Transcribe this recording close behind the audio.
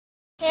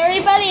Hey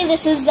everybody,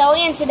 this is Zoe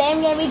and today I'm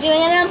going to be doing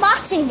an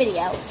unboxing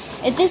video.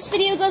 If this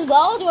video goes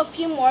well, I'll do a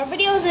few more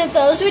videos, and if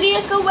those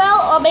videos go well,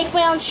 I'll make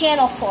my own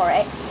channel for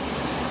it.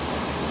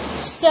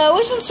 So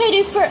which ones should I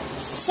do first?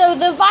 So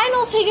the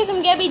vinyl figures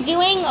I'm going to be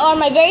doing are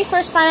my very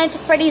first Five Nights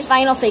at Freddy's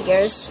vinyl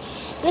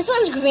figures. This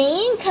one's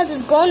green because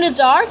it's glow in the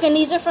dark, and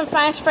these are from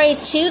Five Nights at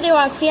Freddy's 2. They were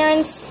on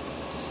clearance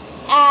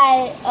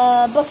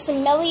at Books A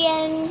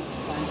Million.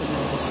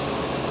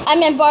 I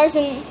meant Barnes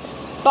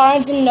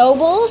and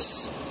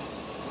Nobles.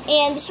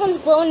 And this one's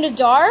glow in the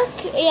dark,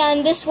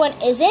 and this one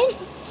isn't.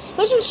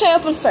 Which one should I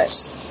open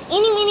first?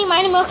 Eeny, meeny,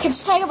 miny, moe,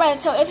 catch tiger by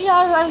the toe. If you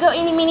all let him go,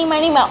 eeny, meeny,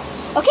 miny, moe.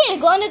 Okay,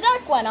 the glow in the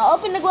dark one. I'll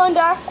open the glow in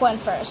the dark one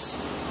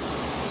first.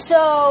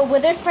 So,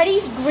 Withered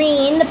Freddy's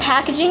green. The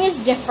packaging is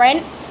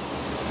different.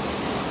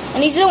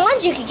 And these are the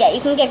ones you can get.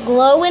 You can get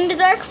glow in the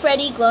dark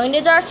Freddy, glow in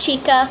the dark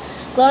Chica,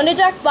 glow in the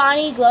dark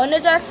Bonnie, glow in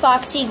the dark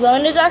Foxy, glow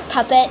in the dark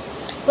Puppet,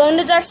 glow in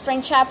the dark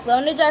Springtrap, glow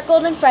in the dark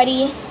Golden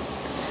Freddy,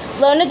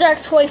 glow in the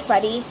dark Toy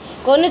Freddy,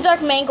 glow in the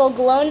dark Mangle,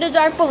 glow in the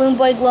dark Balloon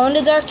Boy, glow in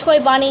the dark Toy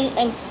Bonnie,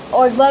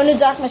 or glow in the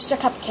dark Mr.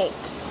 Cupcake.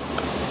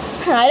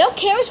 I don't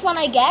care which one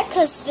I get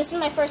because this is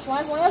my first one,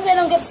 as long as I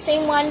don't get the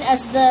same one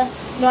as the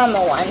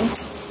normal one.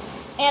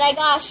 And I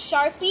got a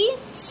Sharpie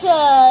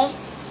to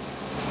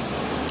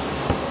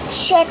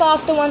check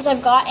off the ones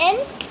I've gotten.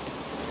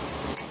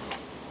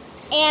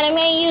 And I'm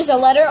going to use a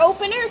letter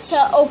opener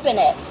to open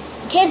it.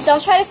 Kids,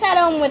 don't try to set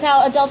them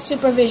without adult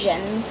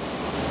supervision.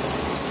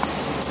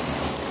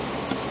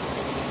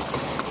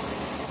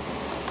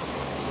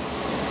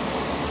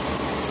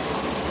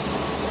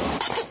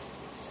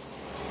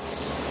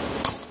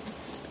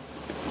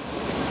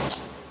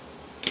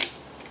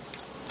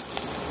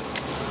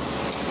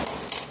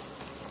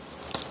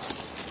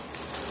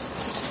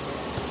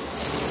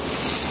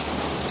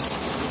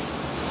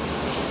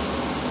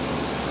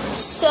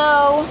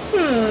 So,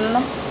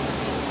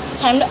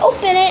 time to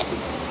open it.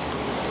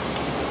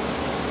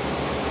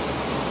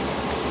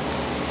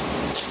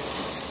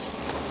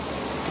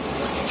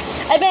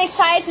 I've been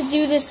excited to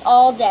do this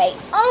all day.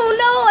 Oh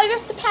no, I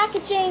ripped the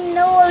packaging.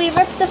 No, I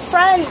ripped the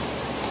front.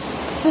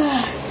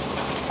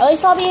 At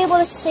least I'll be able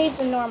to save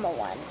the normal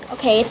one.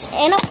 Okay, it's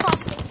in a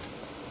plastic